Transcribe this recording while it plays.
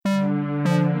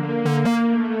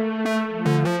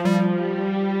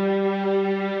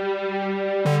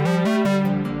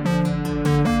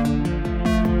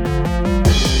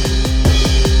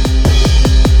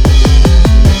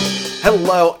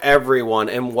Hello, everyone,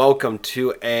 and welcome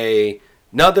to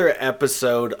another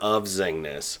episode of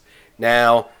Zingness.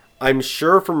 Now, I'm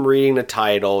sure from reading the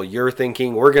title, you're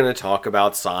thinking we're going to talk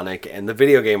about Sonic and the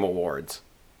Video Game Awards.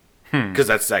 Because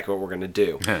that's exactly what we're going to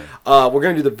do. We're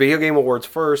going to do the Video Game Awards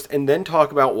first, and then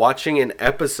talk about watching an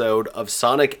episode of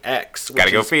Sonic X.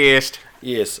 Gotta go fast.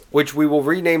 Yes, which we will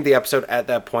rename the episode at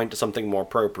that point to something more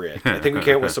appropriate. I think we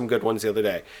came up with some good ones the other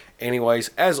day. Anyways,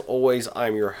 as always,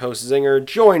 I'm your host, Zinger,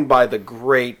 joined by the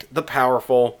great, the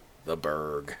powerful, the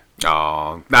Berg.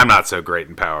 Oh, I'm not so great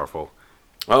and powerful.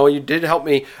 Oh, you did help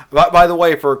me. By the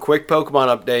way, for a quick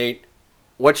Pokemon update,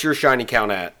 what's your shiny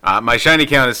count at? My shiny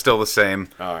count is still the same.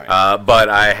 All right. But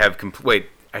I have... Wait,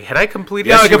 had I completed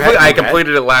Yes, it? No, I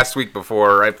completed it last week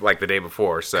before, right? Like the day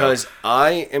before. So because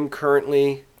I am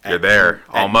currently... You're there,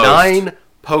 at almost. 9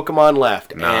 Pokemon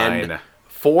left. 9. And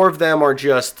 4 of them are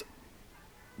just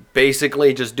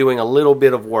basically just doing a little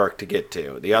bit of work to get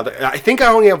to. The other, I think I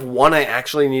only have 1 I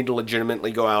actually need to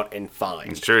legitimately go out and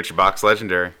find. It's true, it's your box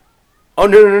legendary. Oh,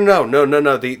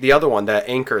 no. The other one, that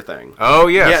anchor thing. Oh,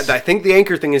 yes. Yeah, I think the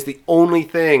anchor thing is the only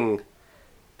thing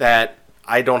that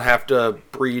I don't have to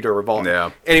breed or evolve. Yeah.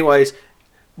 Anyways,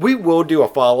 we will do a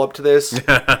follow-up to this, to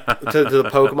the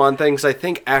Pokemon thing, because I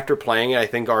think after playing it, I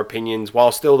think our opinions,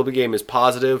 while still the game is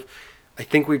positive, I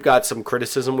think we've got some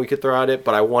criticism we could throw at it,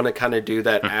 but I want to kind of do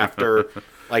that after,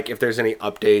 like, if there's any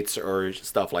updates or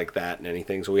stuff like that and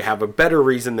anything, so we have a better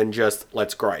reason than just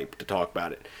let's gripe to talk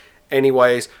about it.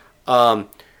 Anyways,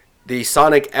 the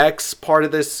Sonic X part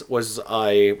of this was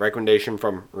a recommendation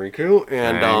from Riku,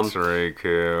 and Thanks,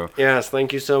 Riku. yes,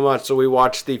 thank you so much. So we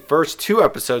watched the first 2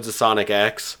 episodes of Sonic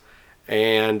X,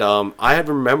 and I had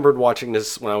remembered watching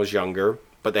this when I was younger,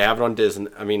 but they have it on Disney.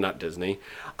 I mean, not Disney.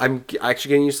 I'm actually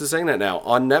getting used to saying that now,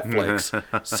 on Netflix.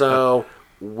 So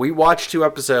we watched 2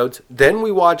 episodes. Then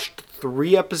we watched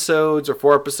 3 episodes or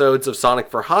 4 episodes of Sonic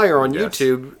for Hire on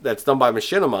YouTube. That's done by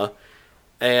Machinima,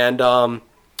 and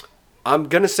I'm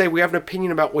going to say we have an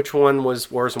opinion about which one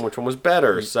was worse and which one was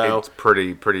better. So It's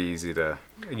pretty easy to...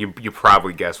 You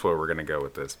probably guess where we're going to go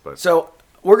with this, but... So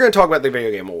we're going to talk about the Video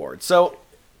Game Awards. So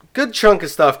good chunk of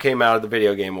stuff came out of the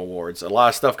Video Game Awards. A lot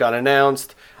of stuff got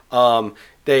announced.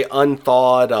 They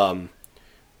unthawed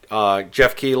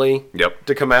Jeff Keighley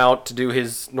to come out to do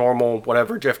his normal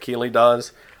whatever Jeff Keighley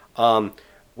does.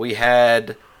 We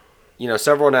had,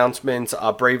 several announcements.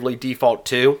 Bravely Default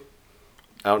 2.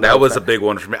 That was a big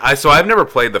one for me. So I've never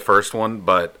played the first one,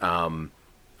 but I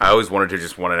always wanted to,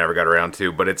 just one I never got around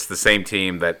to. But it's the same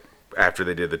team that after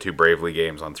they did the 2 Bravely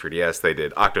games on 3DS, they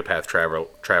did Octopath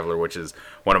Traveler, which is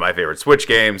one of my favorite Switch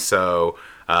games. So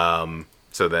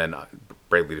then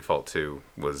Bravely Default 2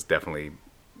 was definitely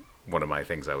one of my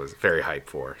things I was very hyped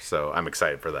for. So I'm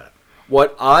excited for that.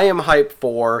 What I am hyped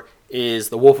for is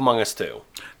The Wolf Among Us 2.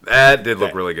 That did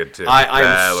look really good too. I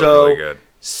am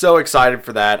so excited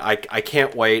for that. I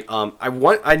can't wait.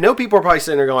 I know people are probably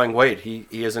sitting there going, wait, he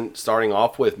isn't starting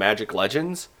off with Magic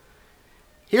Legends?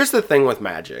 Here's the thing with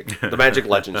Magic, the Magic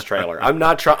Legends trailer. I'm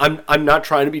not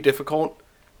trying to be difficult,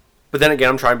 but then again,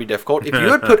 I'm trying to be difficult. If you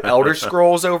had put Elder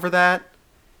Scrolls over that,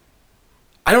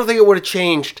 I don't think it would have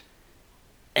changed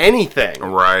anything.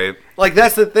 Right. Like,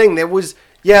 that's the thing. There was...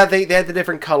 Yeah, they had the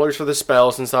different colors for the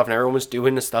spells and stuff, and everyone was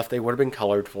doing the stuff they would have been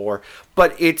colored for.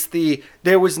 But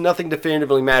there was nothing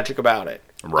definitively Magic about it.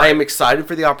 Right. I am excited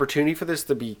for the opportunity for this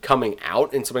to be coming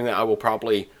out and something that I will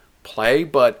probably play.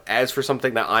 But as for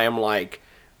something that I am like,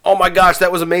 oh my gosh,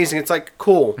 that was amazing. It's like,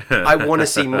 cool. I want to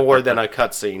see more than a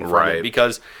cutscene from it.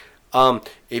 Because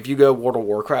if you go World of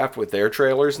Warcraft with their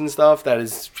trailers and stuff, that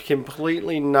is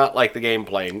completely not like the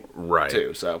gameplay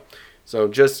too. So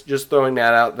just throwing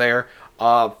that out there.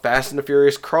 Fast and the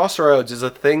Furious Crossroads is a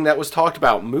thing that was talked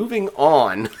about. Moving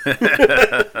on,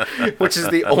 which is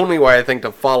the only way I think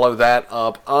to follow that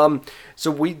up.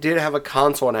 So we did have a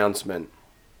console announcement.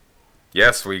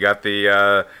 Yes, we got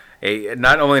the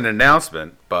not only an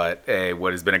announcement, but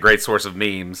what has been a great source of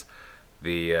memes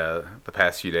the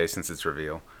past few days since its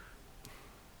reveal.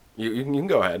 You can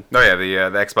go ahead. Oh yeah,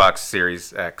 the Xbox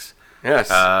Series X.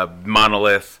 Yes.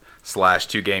 Monolith / 2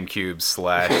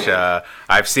 GameCubes /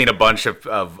 I've seen a bunch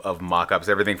of mock-ups,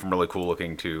 everything from really cool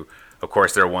looking to, of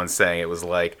course, there are ones saying it was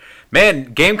like, man,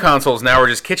 game consoles now are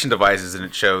just kitchen devices, and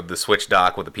it showed the Switch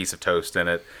dock with a piece of toast in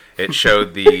it. It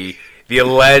showed the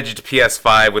alleged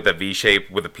PS5 with a V-shape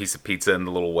with a piece of pizza in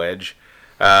the little wedge.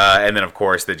 And then, of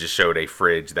course, they just showed a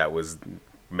fridge that was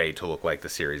made to look like the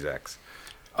Series X.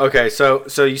 Okay, so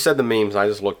you said the memes. I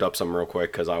just looked up some real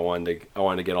quick because I wanted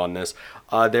to get on this.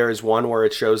 There is one where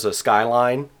it shows a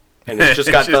skyline and it's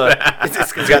just got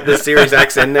it's got the Series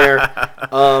X in there.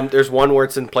 There's one where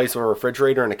it's in place of a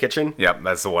refrigerator in a kitchen. Yep,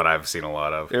 that's the one I've seen a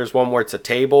lot of. There's one where it's a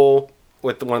table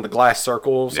with one of the glass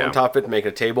circles on top of it to make it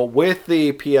a table with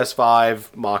the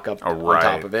PS5 mock-up on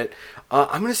top of it.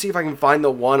 I'm going to see if I can find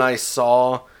the one I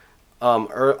saw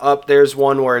there's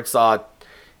one where it's,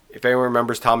 if anyone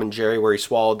remembers Tom and Jerry, where he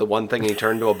swallowed the one thing and he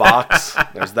turned into a box.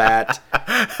 There's that.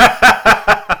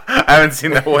 I haven't seen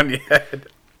that one yet.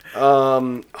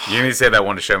 You need to say that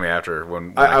one to show me after.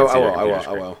 When I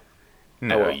will.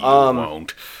 No, you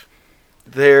won't.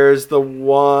 There's the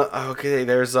one... Okay,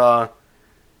 there's...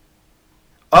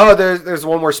 there's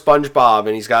one where SpongeBob,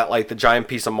 and he's got, like, the giant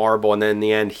piece of marble, and then in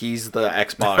the end, he's the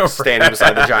Xbox standing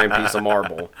beside the giant piece of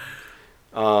marble.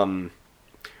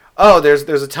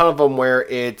 There's a ton of them where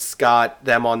it's got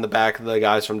them on the back of the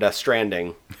guys from Death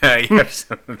Stranding. Yes,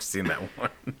 I've seen that one.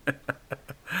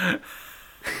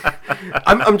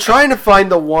 I'm trying to find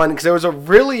the one, because there was a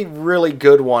really, really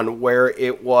good one where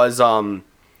it was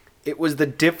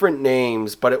the different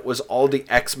names, but it was all the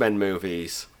X-Men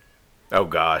movies. Oh,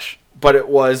 gosh. But it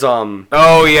was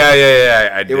Oh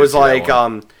yeah. It was like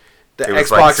the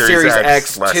Xbox like Series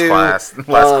X2,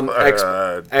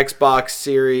 Xbox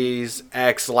Series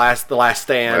X, The Last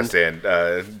Stand,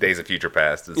 Days of Future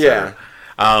Past. Yeah.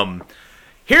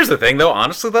 Here's the thing, though.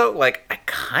 Honestly, though, like I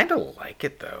kind of like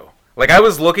it though. Like I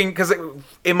was looking because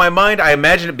in my mind I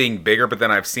imagined it being bigger, but then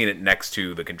I've seen it next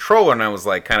to the controller, and I was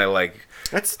like, kind of like.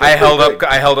 I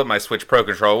held up my Switch Pro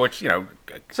controller, which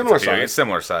similar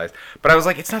size, but I was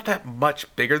like, it's not that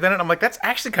much bigger than it. I'm like, that's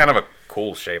actually kind of a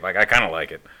cool shape. Like I kind of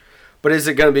like it. But is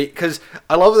it going to be? Because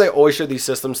I love that they always show these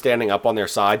systems standing up on their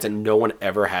sides, and no one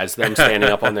ever has them standing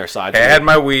up on their sides. I had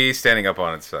my Wii standing up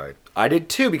on its side. I did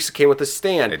too, because it came with a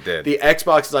stand. It did. The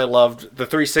Xboxes I loved, the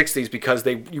 360s, because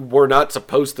you were not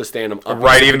supposed to stand them up.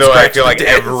 Right, even though I feel like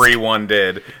everyone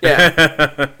did.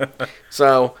 Yeah.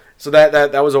 So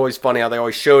that was always funny how they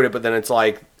always showed it, but then it's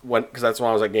like, because that's when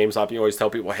I was at GameStop, you always tell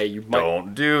people, hey, you might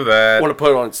don't do that. Want to put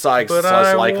it on its side because it's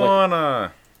less likely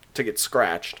to get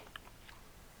scratched.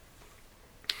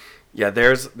 Yeah,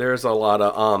 there's a lot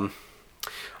of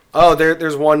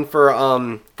there's one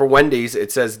for Wendy's.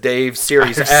 It says Dave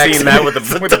Series X. I've seen that with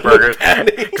the burger.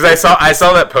 Because I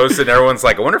saw that posted, and everyone's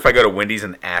like, I wonder if I go to Wendy's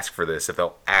and ask for this, if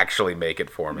they'll actually make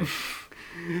it for me.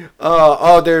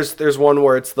 There's one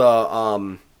where it's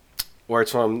where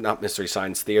it's from, not Mystery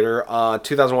Science Theater,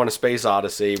 2001: A Space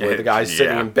Odyssey, where the guy's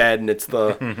sitting in bed and it's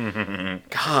the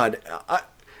God.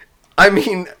 I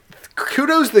mean,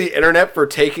 kudos to the internet for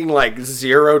taking like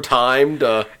zero time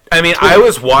to. I mean, I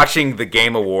was watching the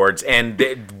Game Awards, and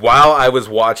while I was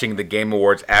watching the Game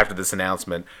Awards after this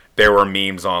announcement, there were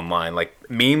memes online. Like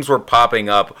memes were popping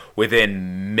up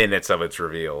within minutes of its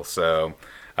reveal. So.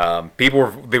 People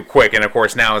were quick, and of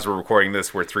course now as we're recording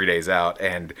this, we're 3 days out,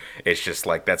 and it's just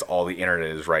like that's all the internet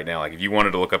is right now. Like if you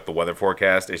wanted to look up the weather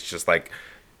forecast, it's just like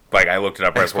I looked it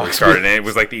up right before we started, and it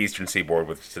was like the Eastern Seaboard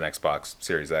with an Xbox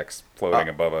Series X floating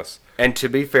above us. And to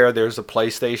be fair, there's a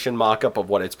PlayStation mock-up of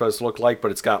what it's supposed to look like, but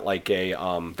it's got like a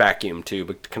vacuum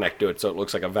tube to connect to it, so it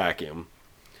looks like a vacuum.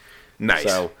 Nice.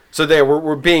 So there,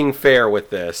 we're being fair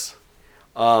with this.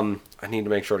 I need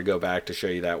to make sure to go back to show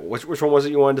you that. Which one was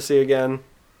it you wanted to see again?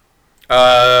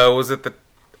 Was it the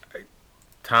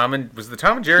Tom and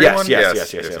Jerry one?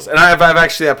 Yes. And I've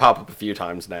actually had pop up a few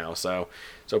times now, so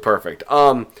perfect.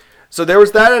 So there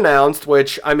was that announced,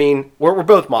 which I mean, we're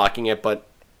both mocking it, but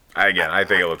I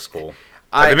think it looks cool.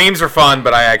 The memes are fun,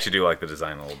 but I actually do like the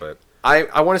design a little bit.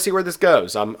 I want to see where this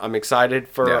goes. I'm excited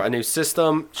for a new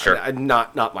system. Sure.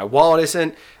 Not my wallet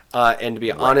isn't. And to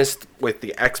be honest, with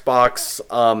the Xbox,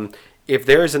 if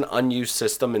there is an unused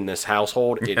system in this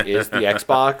household, it is the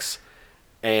Xbox.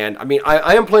 And, I mean,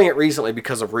 I am playing it recently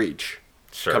because of Reach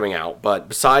coming out. But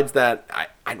besides that,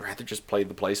 I'd rather just play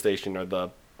the PlayStation or the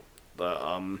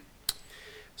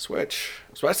Switch.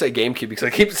 So I say GameCube because I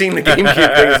keep seeing the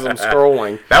GameCube things as I'm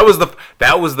scrolling. That was the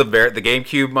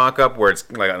GameCube mock-up where it's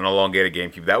like an elongated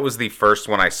GameCube. That was the first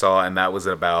one I saw, and that was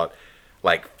about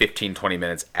like 15-20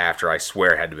 minutes after. I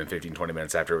swear it had to have been 15-20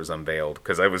 minutes after it was unveiled,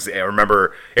 because I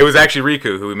remember it was actually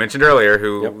Riku, who we mentioned earlier,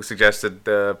 who suggested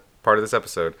part of this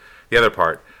episode. The other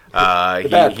part,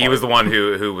 he was the one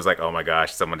who was like, oh my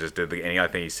gosh, someone just did and I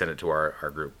think he sent it to our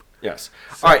group. Yes.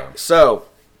 So. All right, so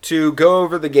to go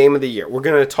over the game of the year, we're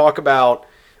going to talk about,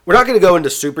 we're not going to go into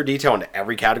super detail into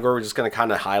every category, we're just going to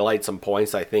kind of highlight some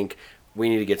points. I think we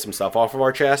need to get some stuff off of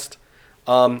our chest.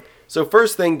 So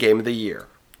first thing, game of the year.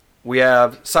 We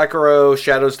have Sekiro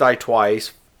Shadows Die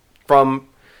Twice from...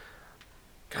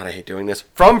 God, I hate doing this.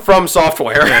 From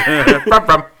Software.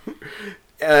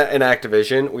 And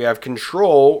Activision, we have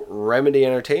Control, Remedy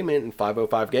Entertainment, and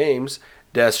 505 Games,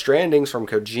 Death Strandings from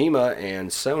Kojima and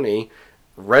Sony,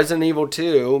 Resident Evil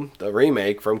 2, the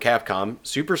remake from Capcom,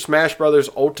 Super Smash Bros.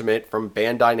 Ultimate from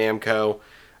Bandai Namco,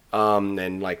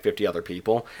 and like 50 other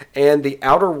people, and The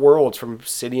Outer Worlds from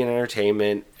Obsidian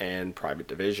Entertainment and Private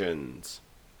Divisions.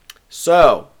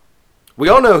 So, we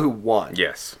all know who won.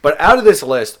 Yes. But out of this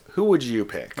list, who would you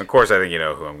pick? Of course, I think you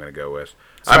know who I'm going to go with.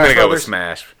 I'm going to go with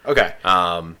Smash. Okay.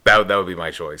 That would be my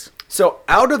choice. So,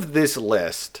 out of this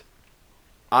list,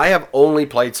 I have only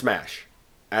played Smash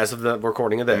as of the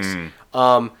recording of this.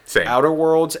 Same. Outer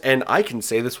Worlds, and I can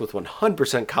say this with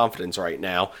 100% confidence right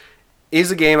now, is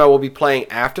a game I will be playing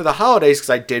after the holidays because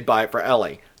I did buy it for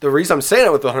Ellie. The reason I'm saying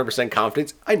it with 100%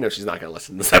 confidence, I know she's not going to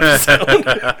listen to this episode.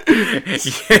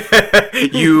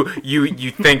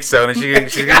 you think so, and she's going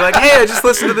to be like, "Hey, I just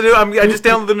listened to the new. I just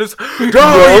downloaded the news." You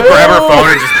grab her phone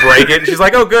and just break it. And she's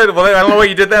like, "Oh, good. Well, I don't know why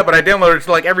you did that, but I downloaded it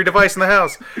to like every device in the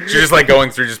house." She's just like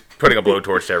going through, just putting a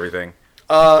blowtorch to everything.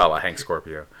 A la Hank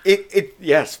Scorpio.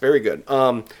 Yes, very good.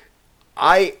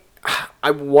 I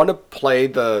want to play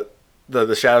the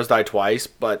Shadows Die Twice,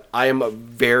 but I am a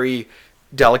very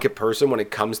delicate person when it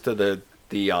comes to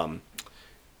my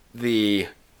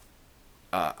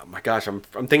gosh, I'm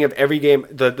thinking of every game,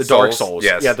 the Dark Souls.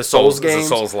 Yes. Yeah, the Souls games.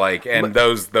 The Souls like, and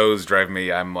those drive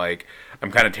me. I'm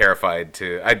kind of terrified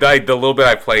to. The little bit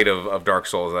I played of Dark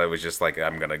Souls, I was just like,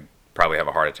 I'm gonna probably have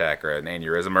a heart attack or an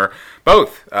aneurysm or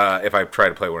both if I try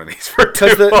to play one of these for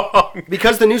too long.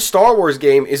 Because the new Star Wars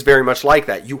game is very much like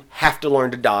that. You have to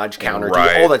learn to dodge, counter, do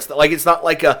all that stuff. Like, it's not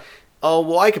like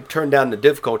I could turn down the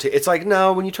difficulty. It's like,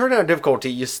 no, when you turn down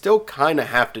difficulty, you still kind of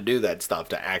have to do that stuff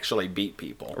to actually beat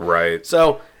people. Right.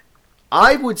 So,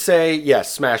 I would say,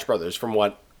 yes, Smash Brothers, from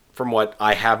what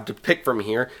I have to pick from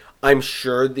here. I'm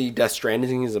sure the Death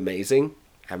Stranding is amazing.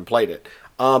 Haven't played it.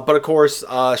 But of course,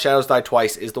 Shadows Die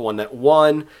Twice is the one that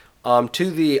won,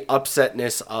 to the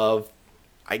upsetness of,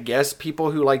 I guess, people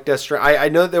who like Death Stranding. I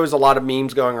know there was a lot of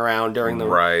memes going around during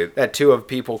that too, of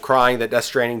people crying that Death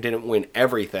Stranding didn't win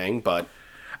everything, but...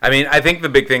 I mean, I think the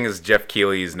big thing is Jeff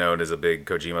Keighley is known as a big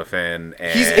Kojima fan.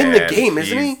 And he's in the game,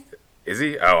 isn't he? Is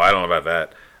he? Oh, I don't know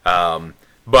about that.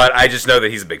 But I just know that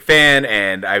he's a big fan,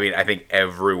 and I mean, I think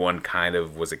everyone kind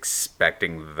of was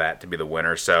expecting that to be the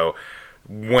winner, so...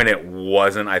 When it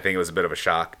wasn't, I think it was a bit of a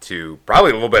shock to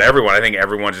probably a little bit everyone. I think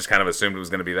everyone just kind of assumed it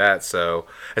was going to be that. So,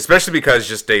 especially because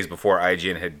just days before,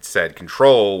 IGN had said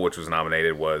Control, which was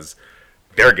nominated, was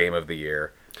their game of the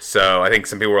year. So I think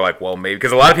some people were like, well, maybe.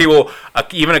 Because a lot of people,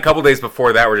 even a couple days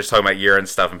before that, were just talking about year and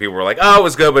stuff. And people were like, oh, it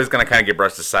was good, but it's going to kind of get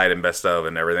brushed aside and best of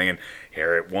and everything. And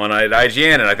here it won at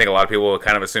IGN. And I think a lot of people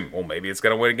kind of assumed, well, maybe it's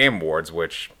going to win Game Awards,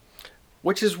 Which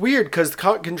is weird, because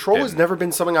Control has never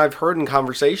been something I've heard in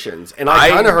conversations. And I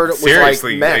kind of heard it was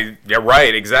seriously, like, yeah,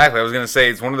 right, exactly. I was going to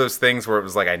say, it's one of those things where it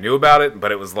was like, I knew about it,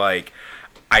 but it was like,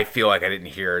 I feel like I didn't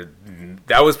hear.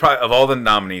 That was probably, of all the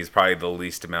nominees, probably the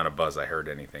least amount of buzz I heard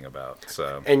anything about.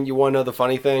 So. And you want to know the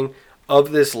funny thing? Of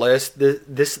this list,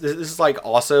 this is like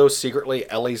also secretly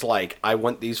Ellie's like, I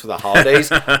want these for the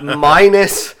holidays,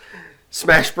 minus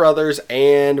Smash Brothers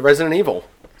and Resident Evil.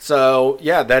 So,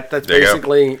 yeah, that's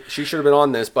basically, she should have been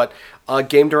on this, but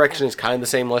Game Direction is kind of the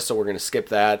same list, so we're going to skip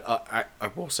that. I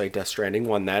will say Death Stranding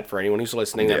won that for anyone who's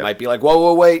listening that might be like,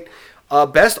 whoa, wait.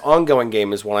 Best ongoing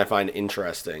game is one I find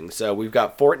interesting. So, we've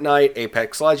got Fortnite,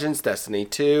 Apex Legends, Destiny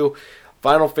 2,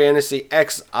 Final Fantasy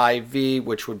XIV,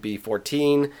 which would be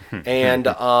 14,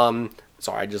 and...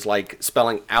 Sorry, I just like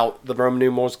spelling out the Roman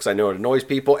numerals because I know it annoys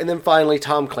people. And then finally,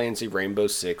 Tom Clancy, Rainbow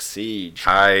Six Siege.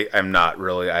 I am not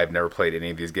really. I've never played any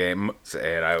of these games,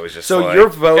 and I was just so like, your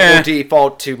vote will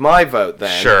default to my vote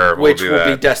then. Sure, which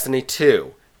will be Destiny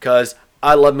 2 because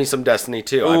I love me some Destiny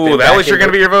 2. Ooh, that was going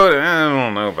to be your vote? I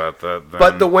don't know about that. Then.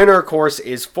 But the winner, of course,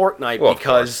 is Fortnite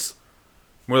because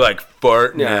we're like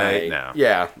Fortnite. No,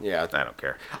 yeah. I don't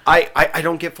care. I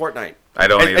don't get Fortnite. I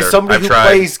don't either. As somebody who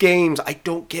plays games, I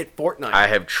don't get Fortnite. I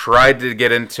have tried to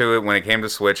get into it when it came to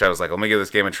Switch. I was like, let me give this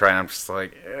game a try, and I'm just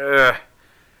like, I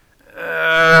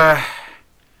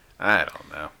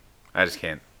don't know. I just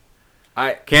can't.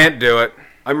 I can't do it.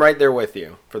 I'm right there with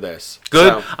you for this.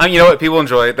 Good. So. You know what? People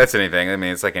enjoy it. That's anything. I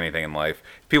mean, it's like anything in life.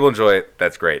 If people enjoy it,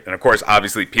 that's great. And, of course,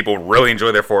 obviously, people really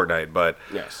enjoy their Fortnite. But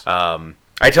yes.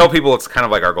 I tell people it's kind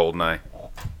of like our GoldenEye.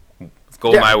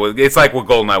 GoldenEye was. It's like what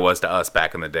GoldenEye was to us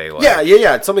back in the day. Like.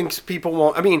 Yeah. It's something people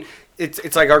won't. I mean,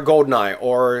 it's like our GoldenEye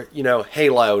or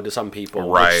Halo to some people.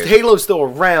 Right. Halo's still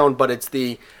around, but it's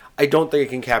the. I don't think it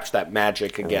can capture that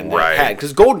magic again that Right. it had.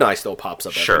 Because GoldenEye still pops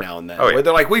up Sure. every now and then. Oh, yeah. Where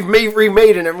they're like, we've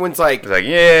remade it, and everyone's like, It's like,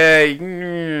 yeah.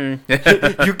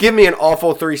 you give me an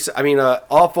awful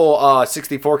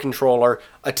 64 controller,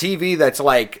 a TV that's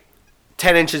like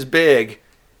 10 inches big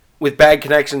with bad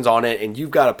connections on it, and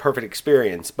you've got a perfect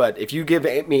experience. But if you give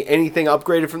me anything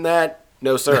upgraded from that,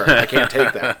 no sir, I can't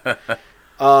take that.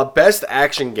 Best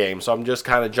action game. So I'm just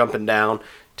kind of jumping down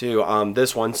to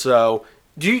this one. So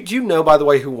do you know, by the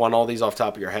way, who won all these off the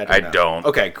top of your head? I no? don't.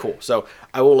 Okay, cool. So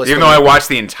I will list Even though I watched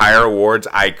the entire awards,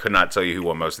 I could not tell you who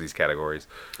won most of these categories.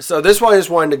 So this one I just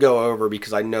wanted to go over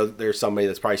because I know that there's somebody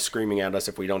that's probably screaming at us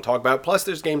if we don't talk about it. Plus,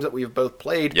 there's games that we've both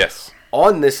played Yes.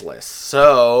 on this list.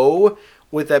 So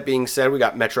with that being said, we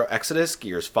got Metro Exodus,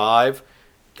 Gears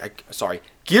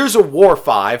of War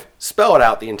 5. Spell it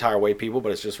out the entire way, people,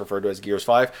 but it's just referred to as Gears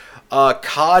 5.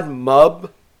 COD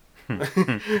MUB.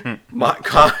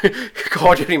 Call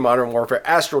of Duty Modern Warfare,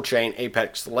 Astral Chain,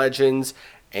 Apex Legends,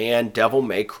 and Devil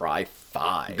May Cry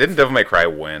 5. Didn't Devil May Cry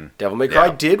win? Devil May Cry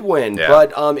did win, Yeah.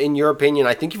 but in your opinion,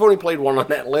 I think you've only played one on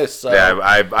that list. So. Yeah,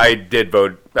 I did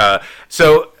vote.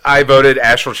 So I voted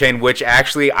Astral Chain, which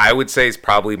actually I would say is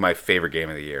probably my favorite game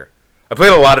of the year. I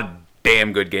played a lot of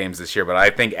damn good games this year, but I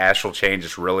think Astral Chain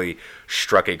just really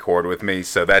struck a chord with me.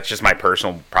 So that's just my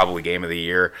personal probably game of the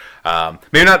year.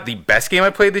 Maybe not the best game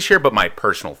I played this year, but my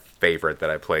personal favorite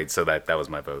that I played. So that was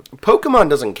my vote. Pokemon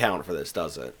doesn't count for this,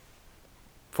 does it?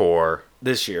 For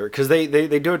this year, because they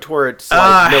do it to where it's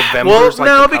like November. Well, like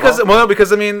no,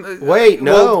 because I mean, wait,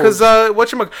 no, because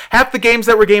half the games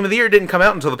that were game of the year didn't come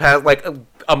out until the past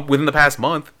within the past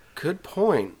month. Good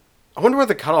point. I wonder what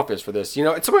the cutoff is for this. You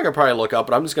know, it's something I could probably look up,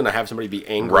 but I'm just gonna have somebody be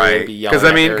angry Right? and be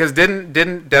yelling. Because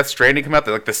didn't Death Stranding come out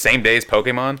like the same day as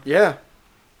Pokemon? Yeah.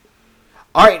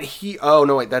 All right. Oh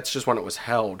no, wait. That's just when it was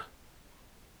held.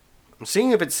 I'm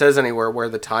seeing if it says anywhere where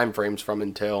the time frame's from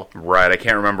until. Right. I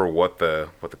can't remember what the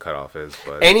cutoff is,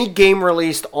 but any game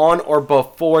released on or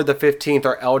before the 15th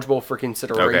are eligible for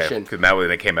consideration. okay. Because that way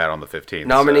they came out on the 15th.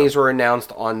 Nominees were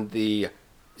announced on the.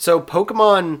 So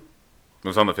Pokemon. It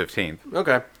was on the 15th.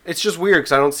 Okay, it's just weird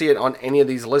because I don't see it on any of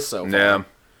these lists so far. Yeah.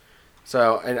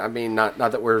 So, and I mean, not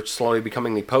that we're slowly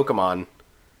becoming the Pokemon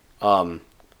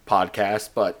podcast,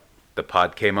 but The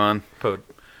pod came on.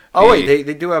 wait,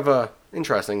 they do have a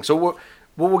interesting. So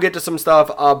we'll get to some stuff.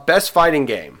 Best fighting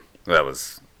game. That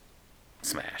was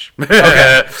Smash.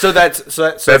 Okay, so that's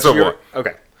what your, we're-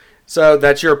 okay. So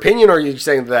that's your opinion, or are you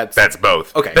saying That's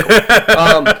both. okay?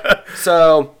 Cool.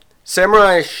 So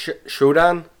Samurai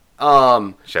Shodown.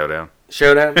 Showdown.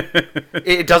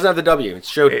 It doesn't have the W.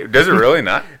 It's Shodown. Does it really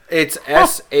not? It's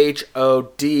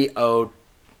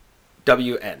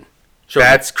SHODOWN.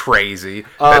 That's crazy.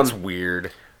 That's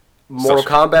weird. Mortal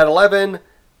Kombat 11,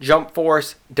 Jump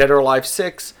Force, Dead or Alive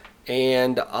 6,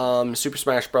 and Super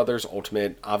Smash Brothers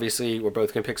Ultimate. Obviously, we're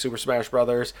both going to pick Super Smash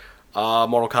Brothers.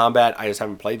 Mortal Kombat, I just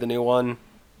haven't played the new one.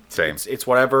 Same. It's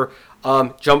whatever.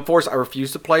 Jump Force, I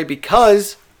refuse to play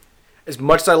because, as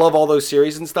much as I love all those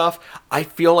series and stuff, I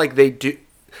feel like they do.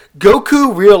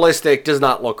 Goku realistic does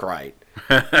not look right.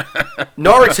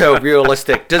 Naruto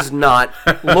realistic does not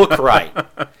look right.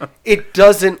 It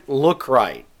doesn't look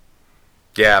right.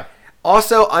 Yeah.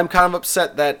 Also, I'm kind of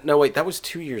upset that... No, wait, that was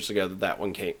 2 years ago that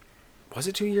one came. Was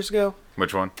it 2 years ago?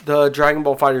 Which one? The Dragon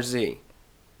Ball FighterZ Z.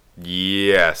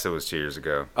 Yes, it was 2 years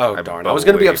ago. Oh, darn. I was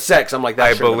going to be upset because I'm like,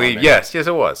 that I believe... Yes,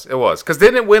 it was. It was. Because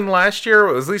didn't it win last year?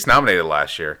 It was at least nominated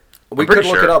last year. We could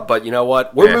look it up, but you know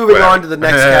what? We're moving on to the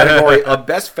next category of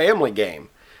Best Family Game.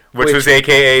 Which was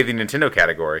a.k.a. the Nintendo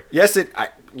category. Yes,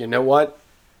 you know what?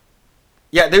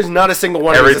 Yeah, there's not a single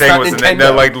one Everything of these. was Nintendo.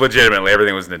 No, like legitimately,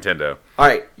 everything was Nintendo. All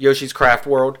right, Yoshi's Craft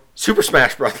World, Super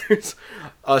Smash Brothers,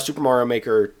 Super Mario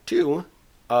Maker 2,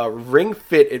 Ring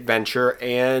Fit Adventure,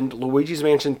 and Luigi's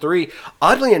Mansion 3.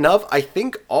 Oddly enough, I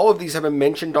think all of these have been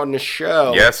mentioned on the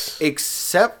show. Yes.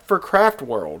 Except for Craft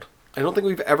World. I don't think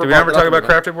we've ever. Did we ever talk about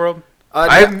Crafted World?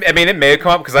 I mean, it may have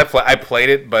come up because I played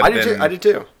it, but I did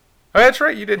too. Oh, that's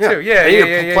right, you did too. Yeah, I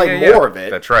need to play more of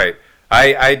it. That's right.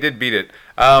 I did beat it.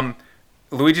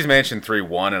 Luigi's Mansion 3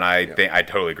 won, and I think I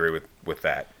totally agree with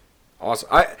that. Awesome.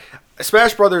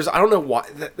 Smash Brothers. I don't know why.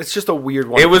 It's just a weird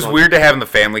one. It was weird to have in the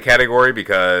family category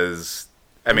because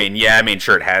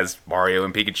sure, it has Mario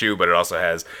and Pikachu, but it also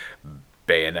has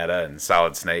Bayonetta and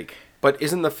Solid Snake. But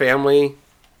isn't the family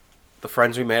the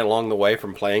friends we made along the way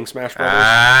from playing Smash Brothers?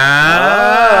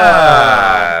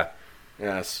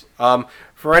 Yes.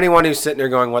 For anyone who's sitting there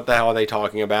going, what the hell are they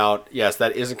talking about? Yes,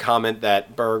 that is a comment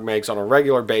that Berg makes on a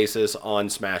regular basis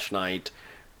on Smash Night.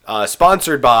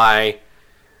 Sponsored by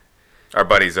Our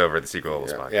buddies over at the Secret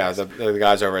Levels podcast. Yeah, the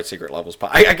guys over at Secret Levels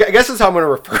podcast. I guess that's how I'm going to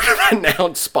refer to that now.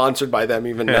 It's sponsored by them,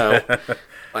 even though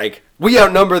like we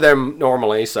outnumber them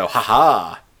normally. So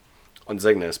haha on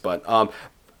Zygnus. But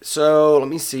so let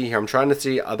me see here. I'm trying to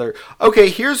see other. Okay,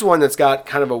 here's one that's got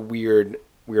kind of a weird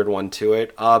one to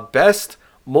it. Best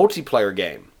multiplayer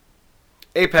game.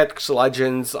 Apex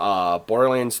Legends,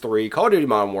 Borderlands 3, Call of Duty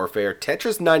Modern Warfare,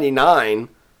 Tetris 99,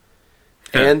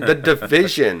 and The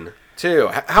Division 2.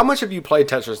 How much have you played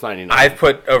Tetris 99? I've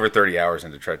put over 30 hours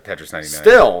into Tetris 99.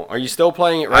 Still? Are you still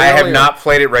playing it regularly? I have not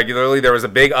played it regularly. There was a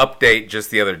big update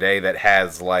just the other day that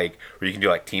has, like, where you can do,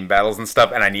 like, team battles and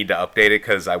stuff, and I need to update it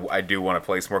because I do want to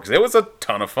play some more because it was a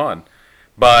ton of fun.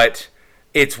 But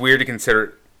it's weird to consider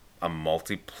it a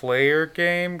multiplayer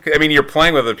game. I mean, you're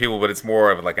playing with other people, but it's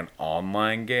more of like an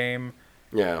online game.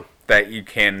 Yeah. That you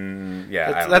can,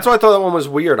 that's why I thought that one was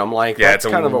weird. I'm like, that's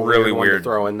kind of a really weird one to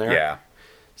throw in there. Yeah.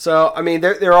 So, I mean,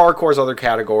 there are, of course, other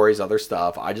categories, other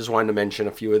stuff. I just wanted to mention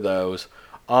a few of those.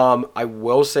 I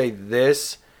will say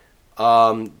this.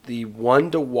 The one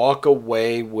to walk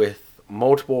away with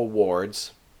multiple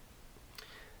awards,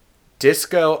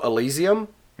 Disco Elysium,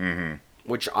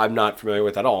 which I'm not familiar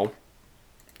with at all.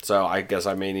 So I guess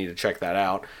I may need to check that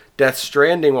out. Death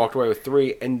Stranding walked away with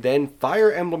 3, and then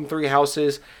Fire Emblem 3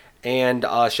 Houses and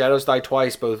Shadows Die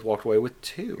Twice both walked away with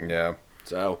 2. Yeah.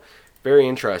 So, very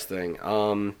interesting.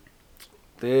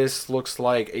 This looks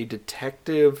like a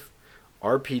detective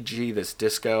RPG, this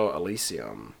Disco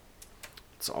Elysium.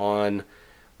 It's on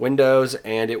Windows,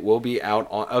 and it will be out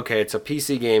on... Okay, it's a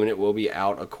PC game, and it will be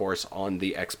out, of course, on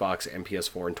the Xbox and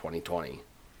PS4 in 2020.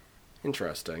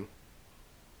 Interesting.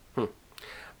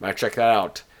 Might check that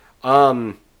out.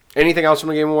 Anything else from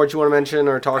the Game Awards you want to mention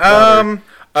or talk about?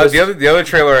 The other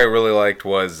trailer I really liked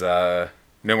was No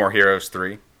More Heroes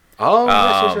 3. Oh,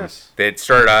 yes. It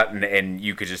started out and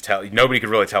you could just tell, nobody could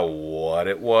really tell what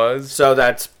it was. So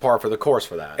that's par for the course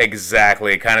for that.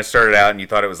 Exactly. It kind of started out and you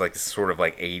thought it was like this sort of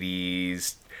like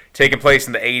 80s, taking place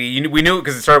in the 80s. We knew it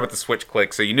because it started with the Switch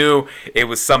click, so you knew it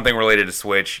was something related to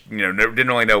Switch. You know, didn't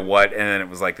really know what, and then it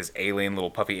was like this alien, little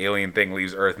puffy alien thing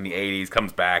leaves Earth in the 80s,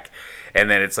 comes back, and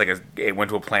then it's like it went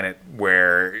to a planet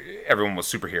where everyone was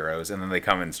superheroes, and then they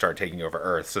come and start taking over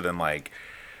Earth. So then like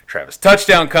Travis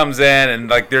Touchdown comes in, and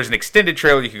like there's an extended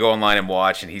trailer you could go online and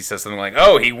watch, and he says something like,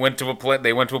 "Oh, they went to a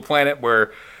planet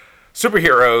where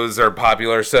superheroes are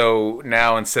popular, so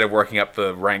now instead of working up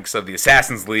the ranks of the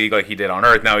Assassin's League like he did on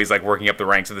Earth, now he's like working up the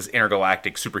ranks of this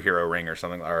intergalactic superhero ring or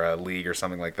something, or a league or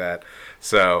something like that."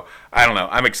 So I don't know.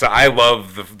 I'm excited. I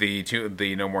love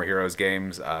the No More Heroes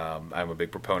games. I'm a big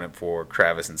proponent for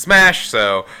Travis and Smash,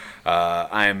 so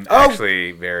I'm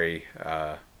actually very.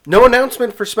 No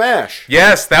announcement for Smash.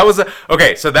 Yes, that was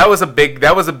a big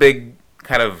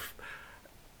kind of,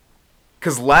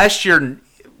 because last year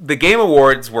the Game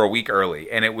Awards were a week early,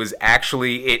 and it was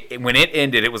actually when it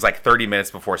ended, it was like 30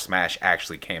 minutes before Smash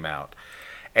actually came out,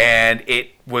 and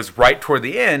it was right toward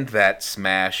the end that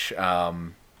Smash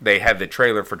they had the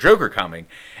trailer for Joker coming,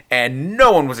 and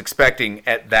no one was expecting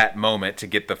at that moment to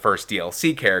get the first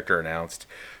DLC character announced.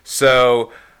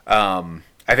 So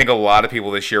I think a lot of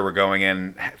people this year were going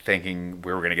in thinking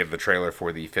we were going to get the trailer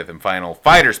for the 5th and final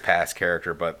Fighters Pass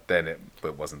character, but then it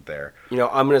wasn't there. You know,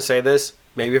 I'm going to say this.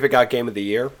 Maybe if it got Game of the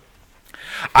Year.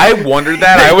 I wondered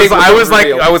that. I was like,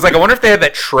 I wonder if they had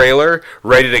that trailer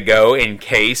ready to go in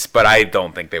case, but I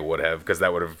don't think they would have, because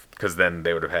then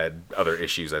they would have had other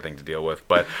issues I think to deal with.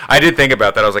 But I did think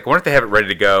about that. I was like, I wonder if they have it ready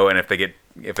to go, and if they get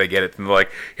it, then they're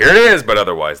like, here it is. But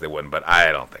otherwise they wouldn't. But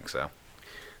I don't think so.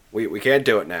 We can't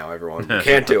do it now, everyone. We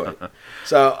can't do it.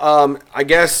 So I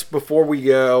guess before we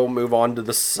move on to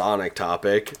the Sonic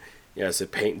topic, yes,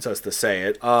 it pains us to say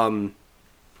it.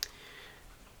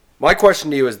 My question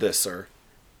to you is this, sir.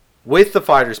 With the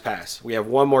Fighters Pass, we have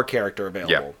one more character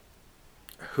available. Yep.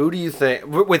 Who do you think,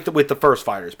 with the first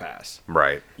Fighters Pass?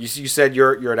 Right. You said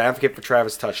you're an advocate for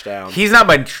Travis Touchdown. He's not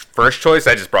my first choice.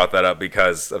 I just brought that up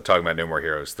because of talking about No More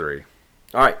Heroes 3.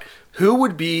 All right. Who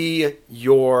would be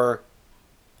your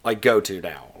go-to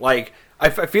now? Like, I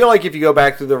feel like if you go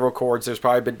back through the records, there's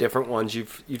probably been different ones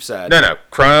you've said. No.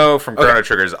 Chrono from Chrono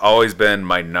Trigger has always been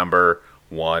my number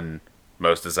one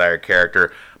most desired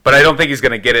character. But I don't think he's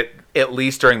going to get it, at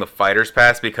least during the Fighters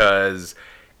Pass, because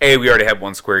A, we already have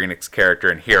one Square Enix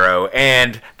character in Hero,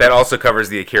 and that also covers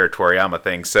the Akira Toriyama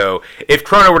thing. So if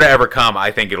Chrono were to ever come,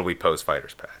 I think it'll be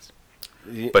post-Fighters Pass.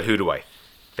 But who do I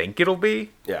think it'll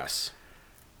be? Yes.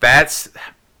 That's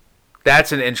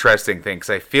an interesting thing,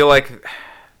 because I feel like,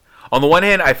 on the one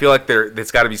hand, I feel like there's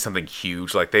got to be something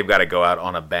huge, like they've got to go out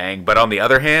on a bang. But on the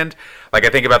other hand, like I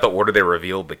think about the order they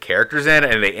revealed the characters in,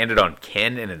 and they ended on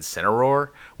Ken and Incineroar,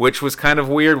 which was kind of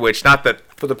weird. Which not that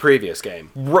for the previous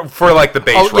game, for like the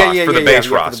base roster, for the base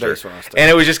for roster. the base roster. And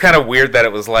it was just kind of weird that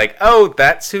it was like, oh,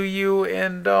 that's who you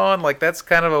end on. Like that's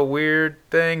kind of a weird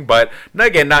thing. But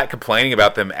again, not complaining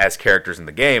about them as characters in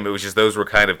the game. It was just those were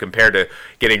kind of compared to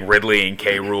getting Ridley and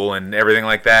K. Rool and everything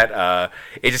like that.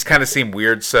 It just kind of seemed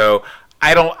weird. So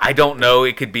I don't know.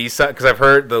 It could be because I've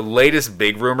heard the latest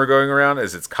big rumor going around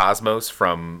is it's Cosmos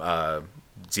from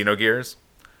Xenogears.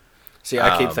 See,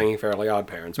 I keep thinking Fairly Odd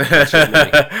Parents. But that's just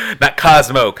me. Not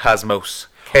Cosmo, Cosmos.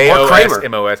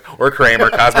 K-O-S-M-O-S. Or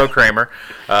Kramer, Cosmo Kramer.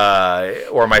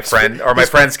 Or my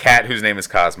friend's cat whose name is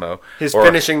Cosmo. His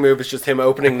finishing move is just him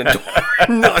opening the door,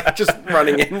 not just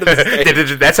running into the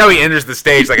stage. That's how he enters the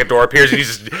stage. Like a door appears and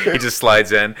he just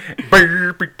slides in. But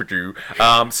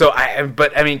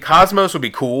I mean, Cosmos would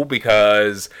be cool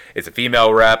because it's a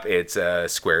female rep. It's a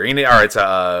Square Enix, or it's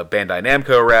a Bandai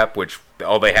Namco rep, which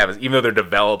all they have is, even though they're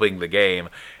developing the game,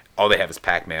 all they have is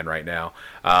Pac-Man right now.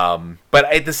 But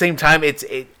at the same time,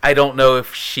 I don't know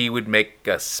if she would make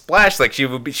a splash. Like she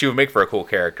would make for a cool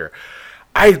character.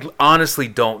 I honestly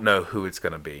don't know who it's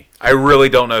gonna be. I really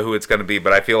don't know who it's gonna be.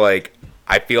 But I feel like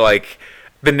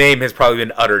the name has probably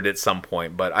been uttered at some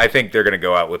point. But I think they're gonna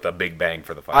go out with a big bang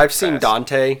for the fight. I've seen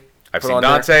Dante. I've seen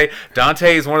Dante. There.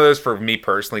 Dante is one of those, for me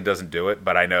personally, doesn't do it.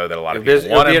 But I know that a lot of people want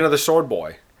him. It'll be another Sword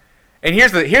Boy. And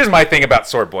here's my thing about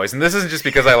Sword Boys, and this isn't just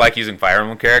because I like using Fire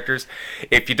Emblem characters.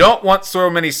 If you don't want so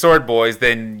many Sword Boys,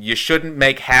 then you shouldn't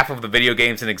make half of the video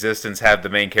games in existence have the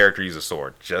main character use a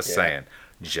sword. Just saying.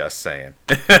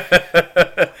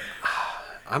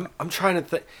 I'm trying to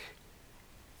think.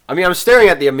 I mean, I'm staring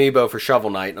at the amiibo for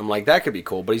Shovel Knight, and I'm like, that could be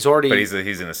cool, but he's already... But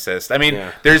he's an assist. I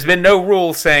mean, There's been no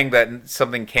rule saying that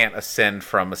something can't ascend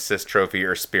from assist trophy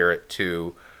or spirit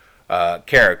to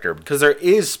character. Because there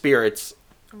is spirits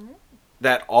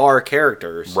that are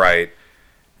characters. Right.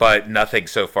 But nothing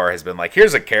so far has been like,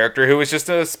 here's a character who was just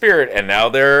a spirit, and now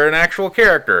they're an actual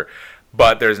character.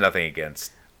 But there's nothing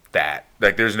against that.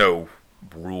 Like, there's no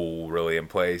rule really in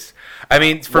place. I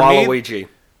mean, for Waluigi. me,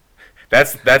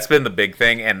 that's been the big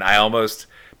thing, and I almost,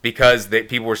 because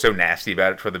people were so nasty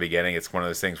about it from the beginning, it's one of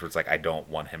those things where it's like, I don't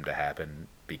want him to happen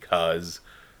because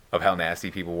of how nasty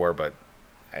people were, but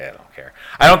I don't care.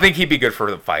 I don't think he'd be good for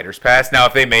the Fighters Pass. Now,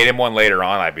 if they made him one later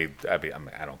on, I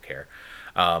don't care.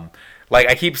 Like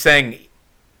I keep saying,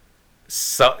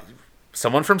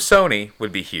 someone from Sony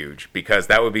would be huge because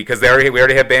we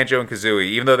already have Banjo and Kazooie,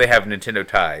 even though they have Nintendo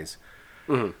ties.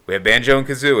 Mm-hmm. We have Banjo and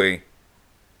Kazooie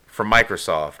from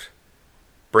Microsoft.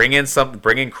 Bring in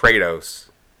Kratos,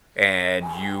 and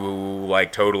you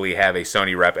like totally have a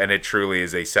Sony rep, and it truly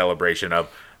is a celebration of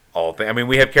all things. I mean,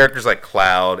 we have characters like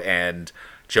Cloud and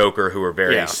Joker who are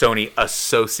very Sony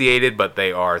associated, but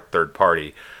they are third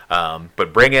party.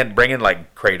 But bring in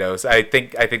like Kratos. I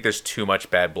think there's too much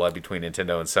bad blood between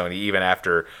Nintendo and Sony. Even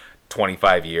after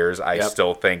 25 years, I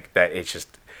still think that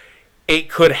it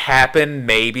could happen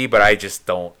maybe, but I just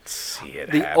don't see it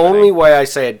happening. The only way I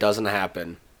say it doesn't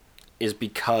happen is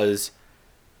because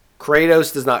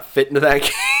Kratos does not fit into that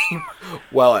game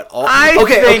well at all. I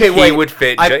think he would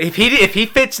fit. If he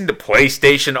fits into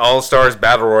PlayStation All-Stars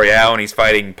Battle Royale and he's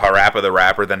fighting Parappa the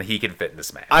Rapper, then he can fit into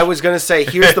Smash. I was going to say,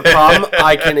 here's the problem.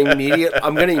 I'm going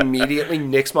to immediately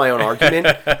nix my own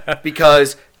argument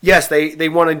because, yes, they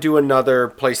want to do another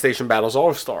PlayStation Battles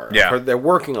All-Star. Yeah. They're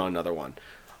working on another one.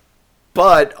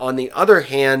 But, on the other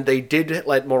hand, they did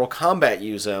let Mortal Kombat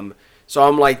use him. So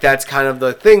I'm like, that's kind of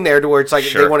the thing there to where it's like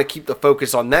they want to keep the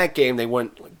focus on that game. They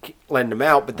wouldn't lend them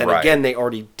out. But then again, they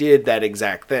already did that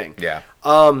exact thing. Yeah.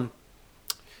 I'm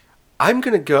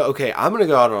going to go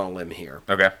out on a limb here.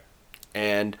 Okay.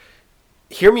 And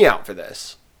hear me out for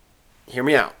this. Hear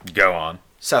me out. Go on.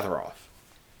 Sephiroth.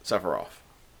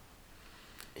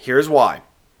 Here's why.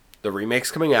 The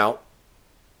remake's coming out.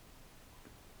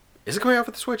 Is it coming out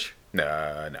for the Switch?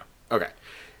 No. Okay.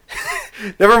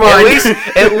 Never mind.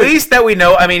 At least that we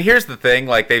know. I mean, here's the thing.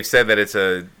 Like, they've said that it's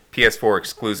a PS4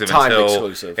 exclusive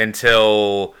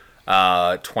until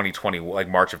 2020, like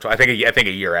March of. I think a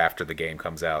year after the game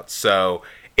comes out. So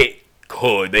they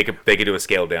could do a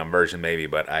scaled down version maybe,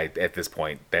 but at this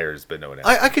point there's been no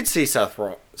announcement. I could see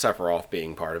Sephiroth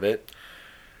being part of it.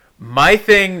 My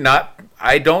thing,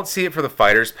 I don't see it for the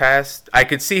Fighters Pass. I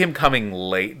could see him coming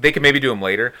late. They could maybe do him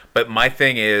later. But my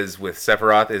thing is with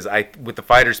Sephiroth with the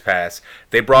Fighters Pass,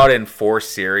 they brought in 4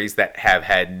 series that have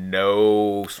had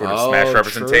no sort of Smash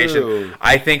representation. True.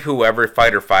 I think whoever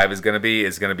Fighter 5 is going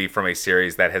to be from a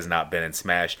series that has not been in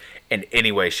Smash in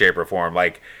any way, shape, or form.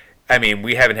 Like, I mean,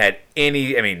 we haven't had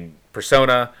any. I mean,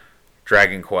 Persona,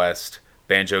 Dragon Quest,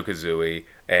 Banjo-Kazooie,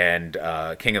 and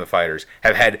King of the Fighters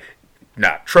have had.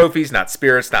 Not trophies, not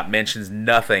spirits, not mentions,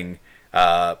 nothing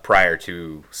prior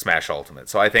to Smash Ultimate.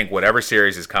 So I think whatever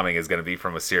series is coming is going to be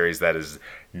from a series that has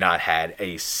not had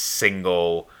a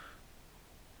single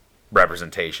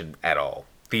representation at all.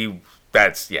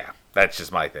 That's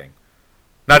just my thing.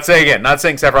 Not saying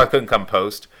Sephiroth couldn't come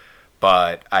post,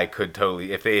 but I could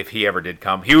totally, if he ever did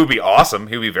come, he would be awesome.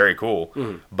 He would be very cool.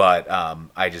 Mm-hmm. But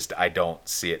I don't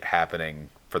see it happening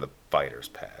for the Fighters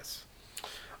Pass.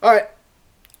 All right.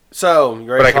 So,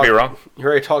 but I could be wrong. You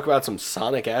ready to talk about some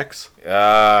Sonic X?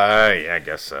 Yeah, I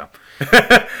guess so.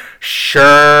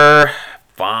 Sure,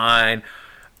 fine.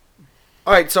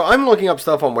 All right, so I'm looking up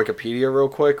stuff on Wikipedia real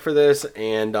quick for this,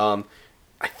 and I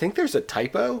think there's a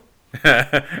typo.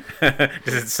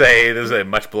 Does it say this is a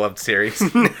much beloved series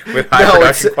with high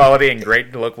production quality and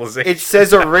great localization? It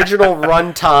says original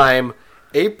runtime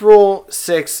April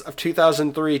 6th of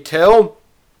 2003 till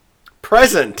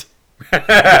present.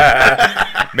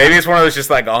 Maybe it's one of those just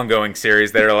like ongoing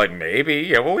series that are like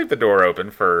maybe we'll leave the door open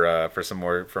for some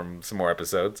more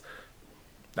episodes.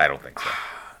 I don't think so.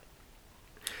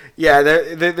 Yeah,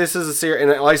 this is a series,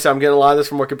 and like I said, I'm getting a lot of this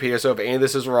from Wikipedia, so if any of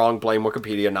this is wrong, blame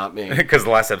Wikipedia, not me. Because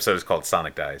the last episode is called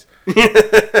Sonic Dies.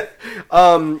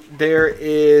 There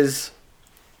is,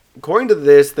 according to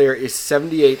this, there is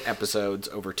 78 episodes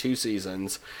over 2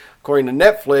 seasons. According to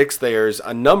Netflix, there's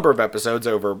a number of episodes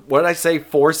over, what did I say,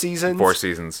 4 seasons? 4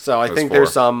 seasons. So I think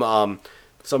there's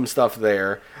some stuff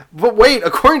there. But wait,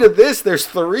 according to this, there's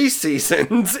 3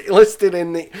 seasons listed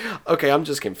in the... Okay, I'm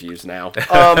just confused now.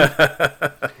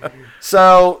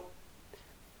 So,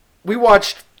 we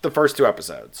watched the first 2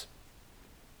 episodes.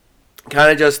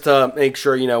 Kind of just to make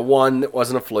sure, one that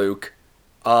wasn't a fluke.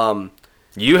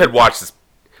 You had watched this.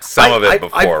 Some of it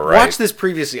before, right? I've watched this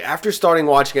previously. After starting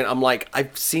watching it, I'm like,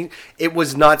 I've seen... It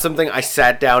was not something I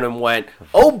sat down and went,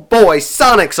 oh boy,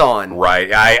 Sonic's on!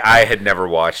 Right. I had never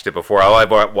watched it before. All I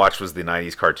watched was the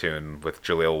 90s cartoon with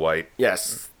Jaleel White.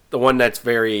 Yes. The one that's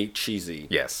very cheesy.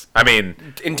 Yes. I mean,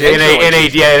 intentionally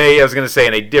I was going to say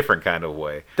in a different kind of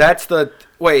way. That's the...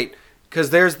 Wait, because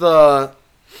there's the...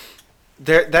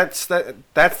 That's the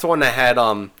one that had...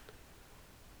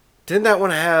 Didn't that one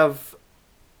have...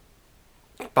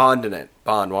 Bond in it.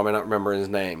 Bond. Why am I not remembering his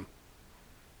name?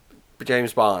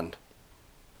 James Bond.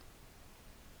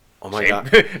 Oh my god.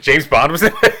 James Bond was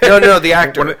in it? No, the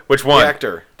actor. Which one? The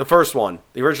actor. The first one.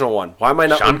 The original one. Why am I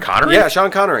not... Sean Connery? Yeah, Sean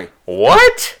Connery.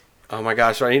 What? Oh my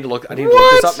gosh, I need to look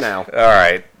this up now. All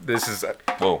right. This is...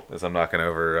 Whoa, as I'm knocking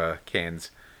over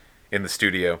cans in the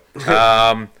studio.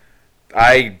 You're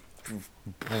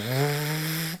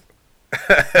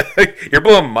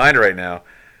blowing my mind right now.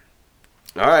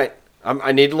 All right.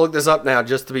 I need to look this up now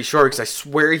just to be sure, because I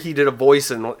swear he did a voice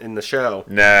in the show.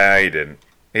 No, he didn't.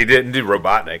 He didn't do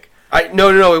Robotnik.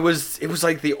 No. It was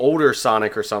like the older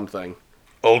Sonic or something.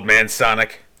 Old man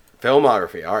Sonic.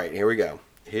 Filmography. All right, here we go.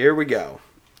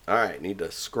 All right, need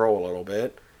to scroll a little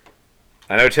bit.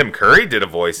 I know Tim Curry did a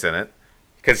voice in it,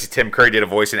 because Tim Curry did a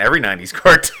voice in every 90s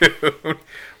cartoon.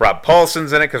 Rob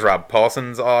Paulson's in it, because Rob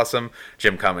Paulson's awesome.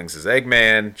 Jim Cummings is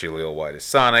Eggman. Jaleel White is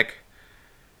Sonic.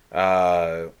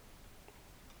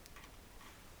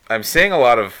 I'm seeing a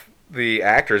lot of the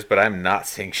actors, but I'm not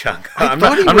seeing Sean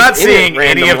Connery. I'm not seeing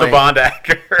any of the Bond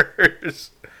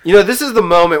actors. This is the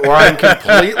moment where I'm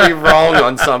completely wrong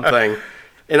on something,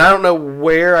 and I don't know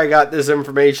where I got this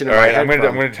information. All right, I'm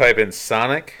going to type in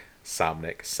Sonic,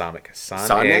 Sean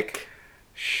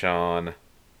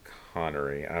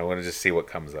Connery. I want to just see what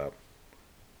comes up.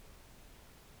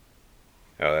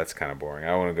 Oh, that's kind of boring.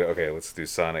 I want to go. Okay, let's do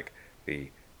Sonic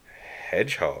the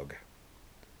Hedgehog,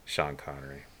 Sean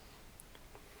Connery.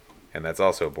 And that's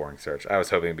also a boring search. I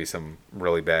was hoping it'd be some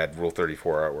really bad Rule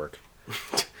 34 artwork.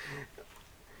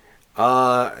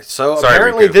 So sorry,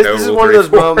 apparently Riku, this is one of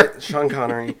those moments. Sean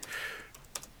Connery.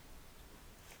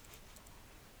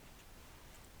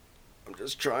 I'm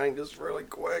just trying this really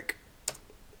quick.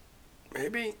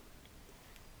 Maybe.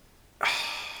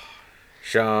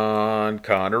 Sean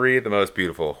Connery, the most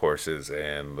beautiful horses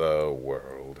in the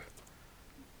world.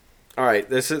 All right,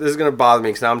 this is going to bother me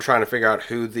because now I'm trying to figure out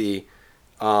who the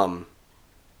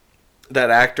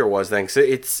that actor was then. So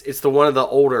it's the one of the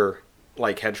older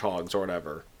like hedgehogs or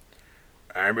whatever.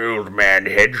 I'm old man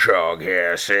Hedgehog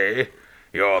here, see?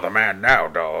 You're the man now,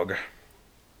 dog.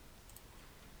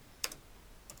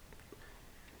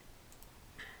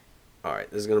 All right,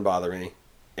 this is gonna bother me,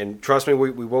 and trust me, we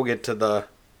will get to the.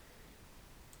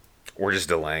 We're just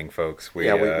delaying, folks. We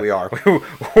are.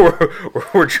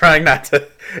 We're trying not to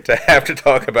have to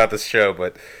talk about this show,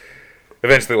 but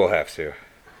eventually we'll have to.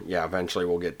 Yeah, eventually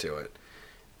we'll get to it.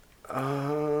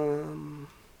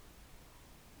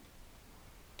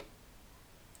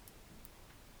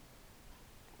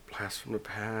 Blast from the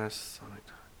Past. Sonic.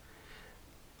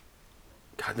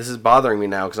 God, this is bothering me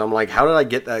now because I'm like, how did I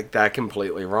get that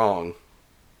completely wrong?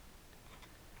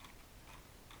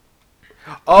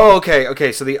 Oh,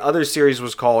 okay. So the other series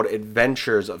was called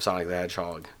Adventures of Sonic the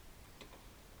Hedgehog.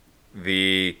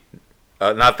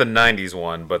 Not the '90s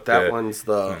one, but that one's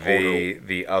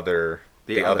the other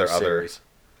series.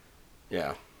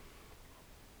 Yeah.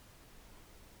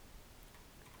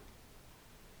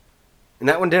 And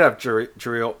that one did have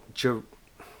Jaleel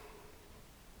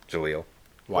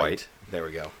White. There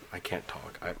we go. I can't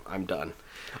talk. I'm done.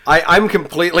 I'm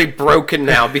completely broken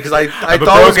now because I thought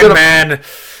I was gonna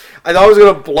I thought I was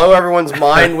gonna blow everyone's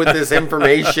mind with this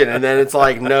information, and then it's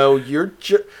like, no,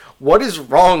 what is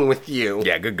wrong with you?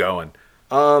 Yeah, good going.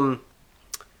 God,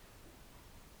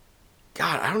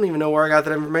 I don't even know where I got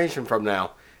that information from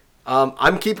now.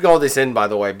 I'm keeping all this in, by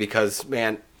the way, because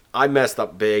man, I messed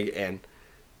up big and.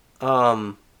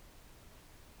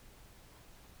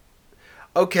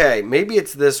 Okay, maybe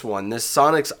it's this one. This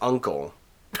Sonic's uncle,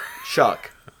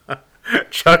 Chuck.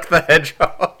 Chuck the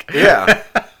Hedgehog. Yeah,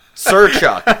 Sir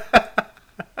Chuck.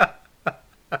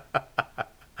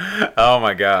 Oh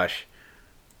my gosh.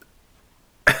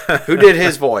 Who did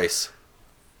his voice?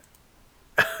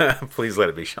 Please let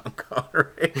it be Sean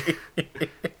Connery.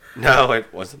 No,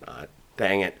 it was not.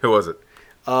 Dang it. Who was it?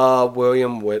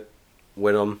 William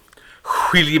Whittam.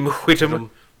 William Whittam.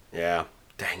 Yeah.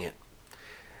 Dang it.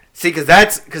 See, because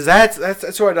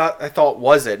that's what I thought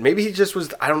was it. Maybe he just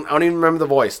was. I don't even remember the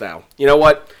voice now. You know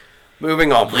what?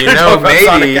 Moving on. You know,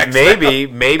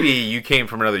 maybe you came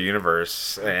from another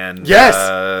universe, and yes,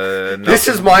 this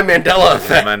is my Mandela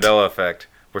effect. Mandela effect,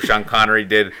 where Sean Connery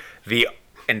did the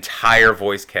entire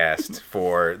voice cast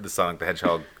for the Sonic the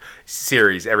Hedgehog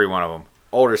series, every one of them.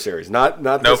 Older series, not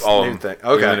this new thing.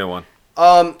 Okay, the new one.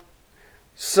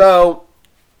 So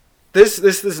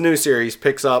this new series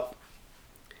picks up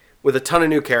with a ton of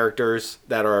new characters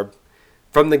that are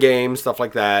from the game, stuff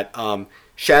like that.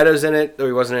 Shadow's in it, though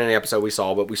he wasn't in any episode we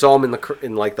saw, but we saw him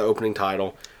in like the opening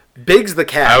title. Big's the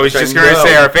cat. I was just going to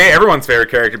say everyone's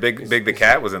favorite character, Big the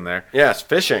cat, was in there. Yes,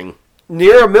 fishing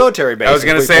near a military base. I was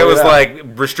going to say it was like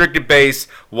restricted base,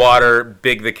 water,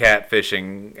 Big the cat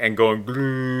fishing, and going,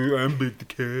 I'm Big the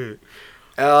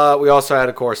cat. We also had,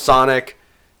 of course, Sonic,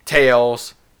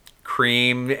 Tails,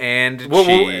 cream and cheese.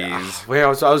 I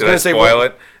was going to say, spoil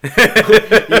it.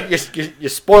 you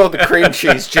spoiled the cream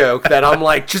cheese joke. That I'm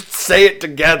like, just say it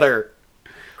together.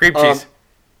 Cream cheese.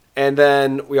 And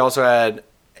then we also had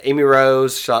Amy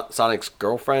Rose, Sonic's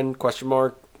girlfriend? ?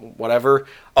 Whatever.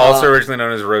 Also originally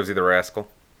known as Rosie the Rascal.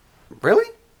 Really?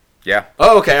 Yeah.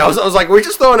 Oh, okay. I was like, we're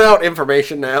just throwing out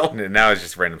information now. Now it's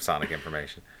just random Sonic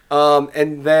information.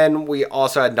 And then we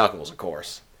also had Knuckles, of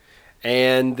course.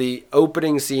 And the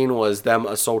opening scene was them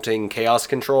assaulting Chaos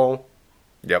Control.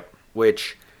 Yep.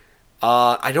 Which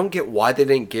I don't get why they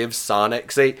didn't give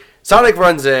Sonic. Sonic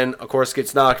runs in, of course,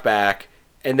 gets knocked back,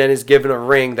 and then is given a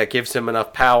ring that gives him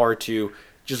enough power to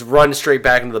just run straight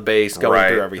back into the base, going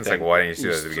through everything. It's like, why didn't you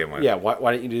do that to begin with? Yeah,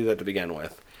 why didn't you do that to begin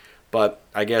with? But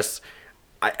I guess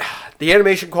the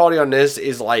animation quality on this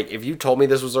is like, if you told me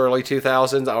this was early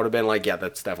 2000s, I would have been like, yeah,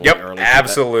 that's definitely early.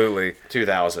 Absolutely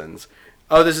 2000s.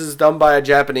 Oh, this is done by a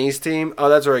Japanese team? Oh,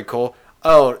 that's very cool.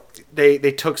 Oh, they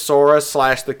took Sora /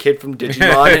 the kid from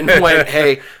Digimon and went,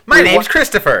 hey... My name's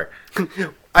Christopher.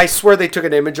 I swear they took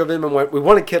an image of him and went, we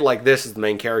want a kid like this as the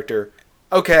main character.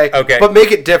 Okay. But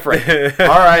make it different. All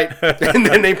right. And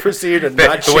then they proceeded to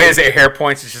not the way his hair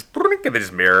points is just... And they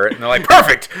just mirror it. And they're like,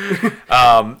 perfect!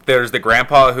 There's the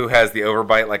grandpa who has the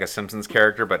overbite like a Simpsons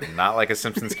character, but not like a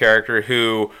Simpsons character,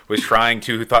 who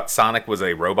thought Sonic was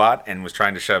a robot and was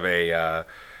trying to shove a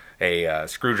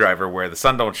screwdriver where the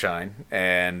sun don't shine.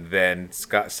 And then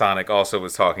Sonic also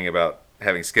was talking about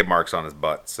having skid marks on his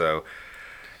butt. So...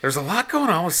 there's a lot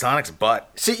going on with Sonic's butt.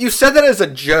 See, you said that as a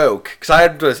joke,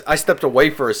 because I stepped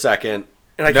away for a second,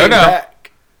 and I came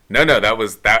back. No,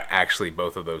 that actually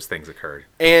both of those things occurred.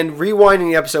 And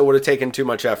rewinding the episode would have taken too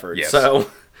much effort. Yes.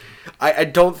 So I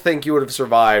don't think you would have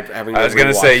survived having to I was going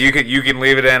to say, you can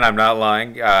leave it in. I'm not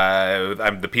lying.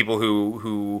 The people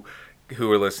who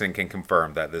are listening can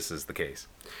confirm that this is the case.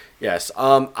 Yes.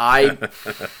 Like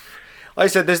I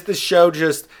said, this show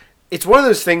just... it's one of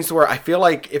those things where I feel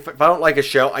like if I don't like a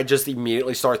show, I just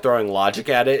immediately start throwing logic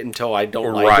at it until I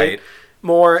don't like it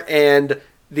more. And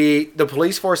the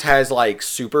police force has like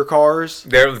supercars.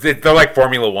 They're like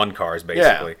Formula One cars,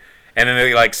 basically. Yeah. And then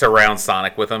they like surround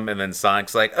Sonic with them, and then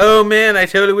Sonic's like, "Oh man, I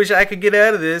totally wish I could get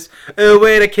out of this. Oh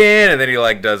wait, I can!" And then he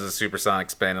like does a supersonic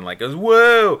spin and like goes,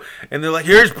 "Whoa!" And they're like,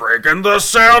 "Here's breaking the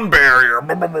sound barrier."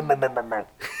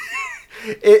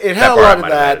 It had a lot of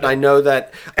that, and I know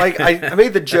that, like, I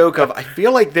made the joke of, I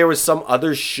feel like there was some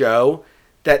other show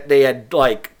that they had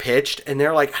like pitched, and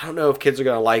they're like, I don't know if kids are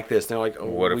gonna like this. And they're like, oh,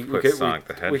 what if we put Sonic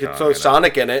the Hedgehog? We could throw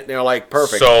Sonic in it, and they're like,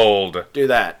 perfect, sold. Do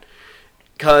that.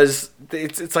 Because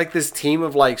it's like this team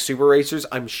of like super racers.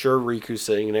 I'm sure Riku's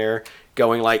sitting there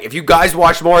going like, if you guys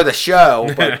watch more of the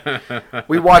show, but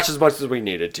we watched as much as we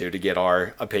needed to get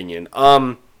our opinion.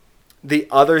 The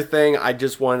other thing I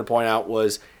just wanted to point out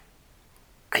was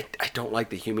I don't like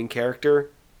the human character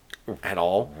at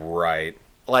all. Right.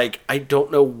 Like, I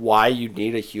don't know why you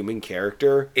need a human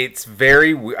character. It's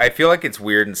very... I feel like it's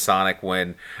weird in Sonic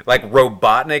when... Like,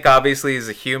 Robotnik obviously is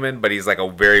a human, but he's like a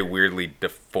very weirdly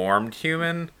deformed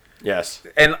human. Yes.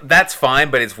 And that's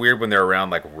fine, but it's weird when they're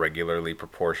around, like, regularly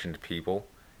proportioned people.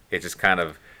 It just kind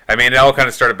of... I mean, it all kind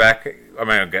of started back... I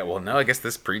mean, well, no, I guess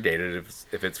this predated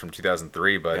if it's from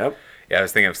 2003, but... Yep. Yeah, I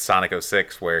was thinking of Sonic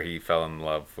 06, where he fell in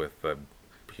love with the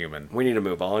human. We need to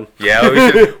move on.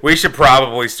 Yeah, we should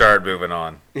probably start moving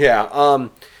on. Yeah.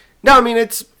 No, I mean,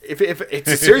 it's if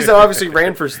it's a series that obviously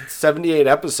ran for 78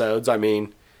 episodes. I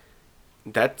mean,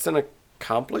 that's an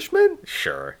accomplishment.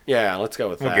 Sure. Yeah, let's go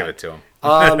with that. We'll give it to him.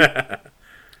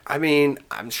 I mean,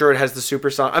 I'm sure it has the super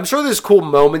song. I'm sure there's cool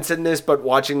moments in this, but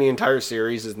watching the entire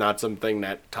series is not something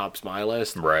that tops my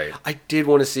list. Right. I did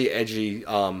want to see edgy.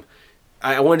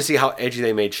 I wanted to see how edgy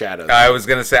they made Shadow. I was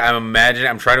gonna say, I'm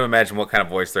trying to imagine what kind of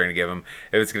voice they're gonna give him.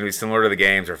 If it's gonna be similar to the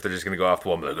games, or if they're just gonna go off the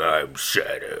wall and be like, I'm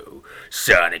Shadow.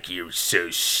 Sonic, you're so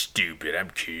stupid.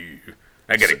 I'm cool.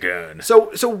 I got a gun.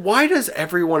 So why does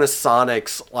every one of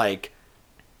Sonic's like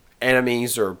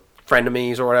enemies or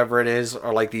frenemies or whatever it is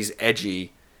are like these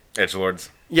edgy edgelords?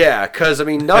 Yeah, because I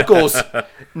mean Knuckles,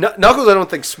 Knuckles, I don't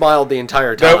think smiled the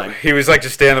entire time. Nope, he was like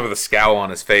just standing there with a scowl on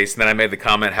his face. And then I made the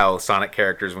comment how Sonic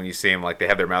characters, when you see them, like they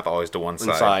have their mouth always to one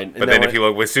side. But then if you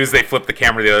look, as soon as they flip the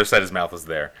camera to the other side, his mouth was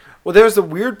there. Well, there's the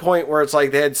weird point where it's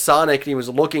like they had Sonic and he was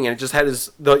looking and it just had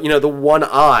the one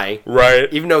eye.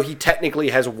 Right. Even though he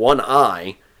technically has one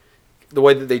eye. The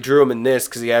way that they drew him in this,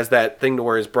 because he has that thing to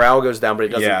where his brow goes down, but it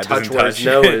doesn't touch where his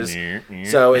nose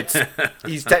is. So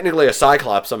he's technically a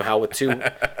Cyclops somehow with two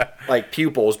like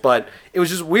pupils. But it was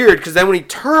just weird because then when he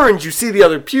turns, you see the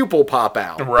other pupil pop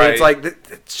out. Right. And it's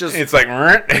like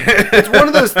it's one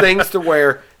of those things to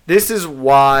where this is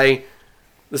why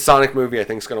the Sonic movie I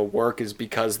think is going to work, is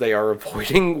because they are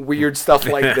avoiding weird stuff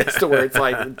like this to where it's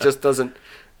like it just doesn't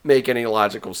make any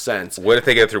logical sense. What if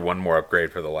they go through one more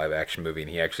upgrade for the live action movie and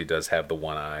he actually does have the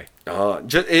one eye? But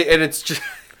then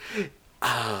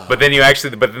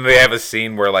they have a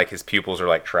scene where like his pupils are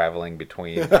like traveling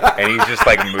between and he's just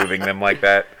like moving them like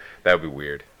that. That would be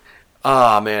weird.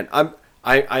 Man,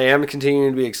 I am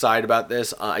continuing to be excited about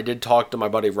this. I did talk to my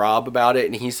buddy Rob about it,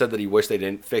 and he said that he wished they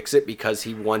didn't fix it because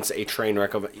he wants a train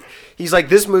wreck of it. He's like,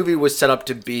 this movie was set up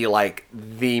to be like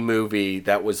the movie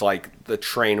that was like the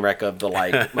train wreck of the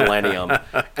like millennium,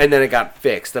 and then it got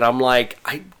fixed. And I'm like,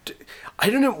 I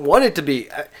didn't want it to be.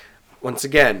 Once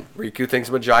again, Riku thinks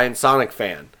I'm a giant Sonic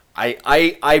fan.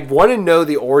 I want to know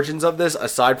the origins of this,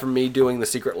 aside from me doing the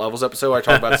Secret Levels episode where I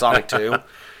talk about Sonic 2.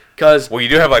 Well, you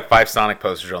do have like 5 Sonic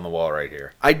posters on the wall right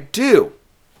here. I do.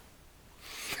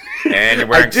 And you're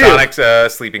wearing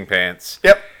Sonic's sleeping pants.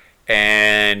 Yep.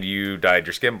 And you dyed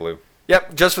your skin blue.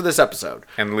 Yep, just for this episode.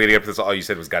 And leading up to this, all you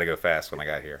said was gotta go fast when I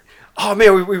got here. Oh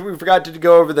man, we forgot to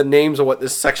go over the names of what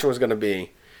this section was going to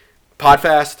be.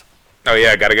 Podfast. Oh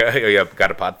yeah, gotta go. Oh, yeah,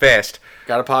 gotta pod fast.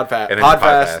 Gotta podfast.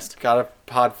 Podfast. Gotta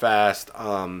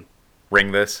podfast.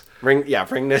 Ring this. Ring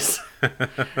this.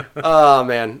 Oh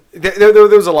man, there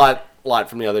was a lot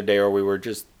from the other day where we were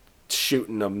just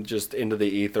shooting them just into the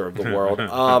ether of the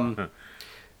world.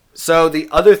 So the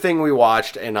other thing we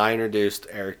watched, and I introduced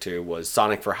Eric to, was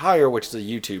Sonic for Hire, which is a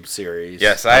YouTube series.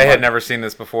 Yes, I had never seen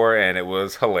this before, and it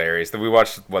was hilarious. We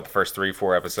watched, the first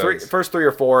 3-4 episodes? First 3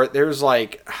 or 4. There's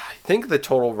like, I think the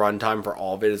total runtime for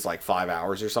all of it is like 5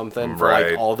 hours or something. For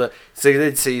like all the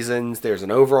seasons, there's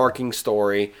an overarching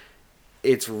story.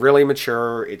 It's really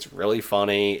mature. It's really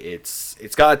funny.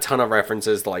 It's got a ton of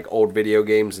references to like old video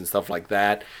games and stuff like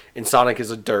that. And Sonic is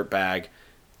a dirtbag.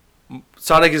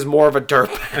 Sonic is more of a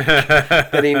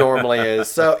dirtbag than he normally is.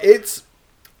 So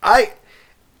I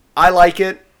like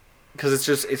it because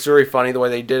it's really funny the way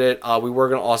they did it. We were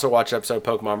going to also watch an episode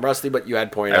of Pokemon Rusty, but you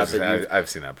had pointed out that I've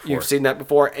seen that before. You've seen that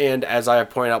before, and as I have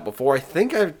pointed out before, I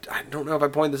don't know if I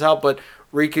pointed this out, but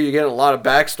Riku, you're getting a lot of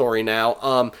backstory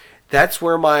now. That's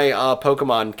where my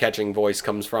Pokemon catching voice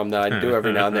comes from that I do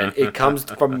every now and then. It comes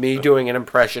from me doing an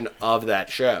impression of that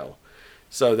show.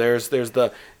 So there's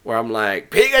the where I'm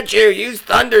like, Pikachu, use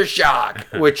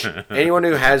Thundershock, which anyone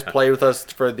who has played with us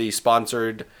for the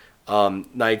sponsored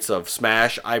Nights of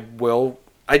Smash, I'm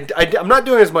not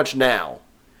doing as much now,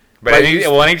 But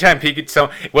anytime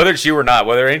Pikachu, whether it's you or not,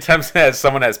 whether anytime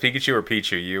someone has Pikachu or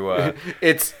Pichu, you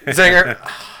it's Zinger.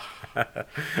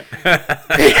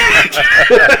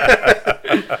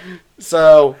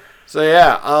 so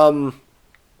yeah,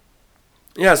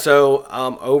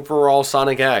 overall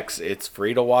Sonic X, it's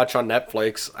free to watch on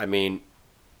Netflix. I mean,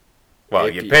 well,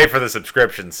 you pay for the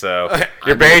subscription, so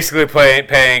you're basically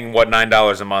paying what,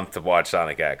 $9 a month to watch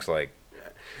Sonic X. Like,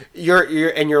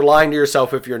 you're lying to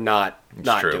yourself if you're not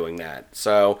true. doing that.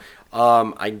 So,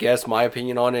 I guess my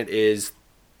opinion on it is,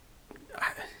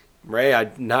 Ray,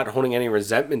 I'm not holding any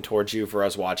resentment towards you for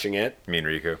us watching it. You mean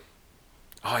Riku?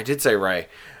 Oh, I did say Ray.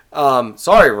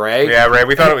 Sorry, Ray. Yeah, Ray,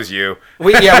 we thought it was you.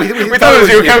 we thought it was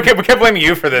you. We kept blaming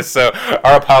you for this, so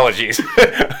our apologies.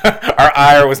 Our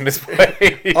ire was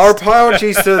misplaced. Our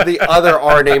apologies to the other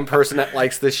R-name person that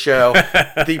likes this show.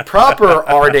 The proper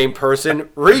R-name person,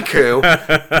 Riku.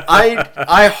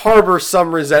 I harbor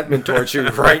some resentment towards you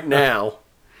right now.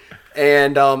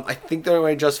 And I think the only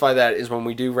way to justify that is when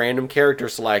we do random character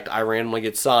select, I randomly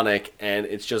get Sonic, and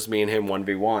it's just me and him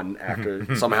 1v1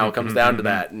 after somehow it comes down to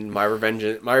that. And my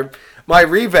revengeance,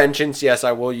 yes,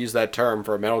 I will use that term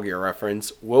for a Metal Gear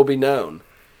reference, will be known.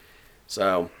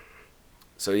 So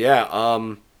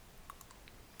yeah.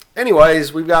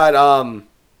 Anyways, we've got I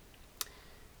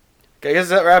guess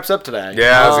that wraps up today.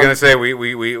 Yeah, I was gonna say we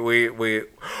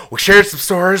shared some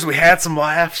stories, we had some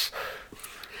laughs.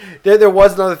 There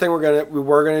was another thing we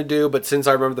were gonna do, but since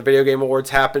I remember the Video Game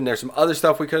Awards happened, there's some other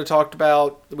stuff we could have talked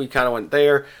about. We kind of went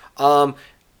there.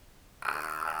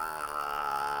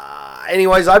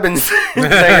 Anyways, I've been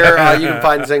Zinger. You can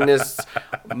find Zingness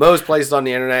most places on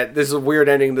the internet. This is a weird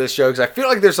ending to this show because I feel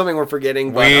like there's something we're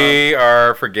forgetting. But, we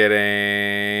are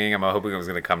forgetting. I'm hoping it was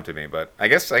going to come to me, but I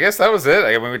guess that was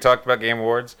it. When we talked about Game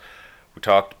Awards, we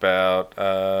talked about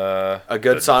a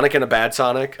good Sonic and a bad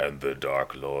Sonic, and the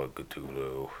Dark Lord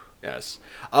Cthulhu. Yes.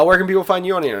 Where can people find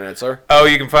you on the internet, sir? Oh,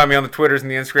 you can find me on the Twitters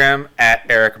and the Instagram at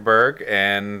Eric Berg,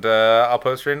 and I'll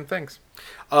post random things.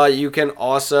 You can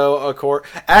also,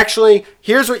 actually,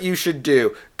 here's what you should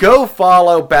do. Go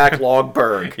follow Backlog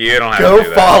Berg. You don't have to do that.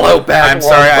 Go follow Backlog I'm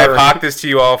sorry, Berg. I've hawked this to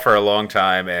you all for a long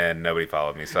time, and nobody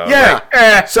followed me. So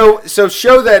yeah, so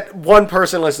show that one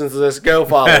person listens to this. Go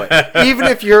follow it. Even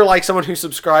if you're like someone who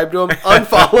subscribed to him,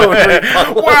 unfollow and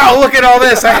refollow. Wow, look at all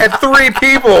this. I had 3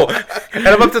 people, and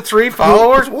I'm up to 3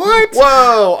 followers? What?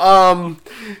 Whoa.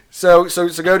 So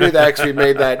go do that because we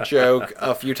made that joke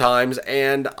a few times,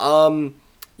 and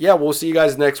yeah, we'll see you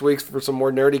guys next week for some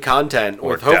more nerdy content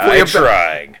with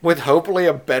hopefully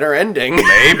a better ending.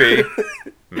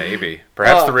 Maybe.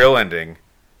 Perhaps the real ending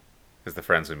is the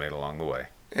friends we made along the way.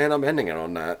 And I'm ending it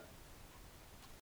on that.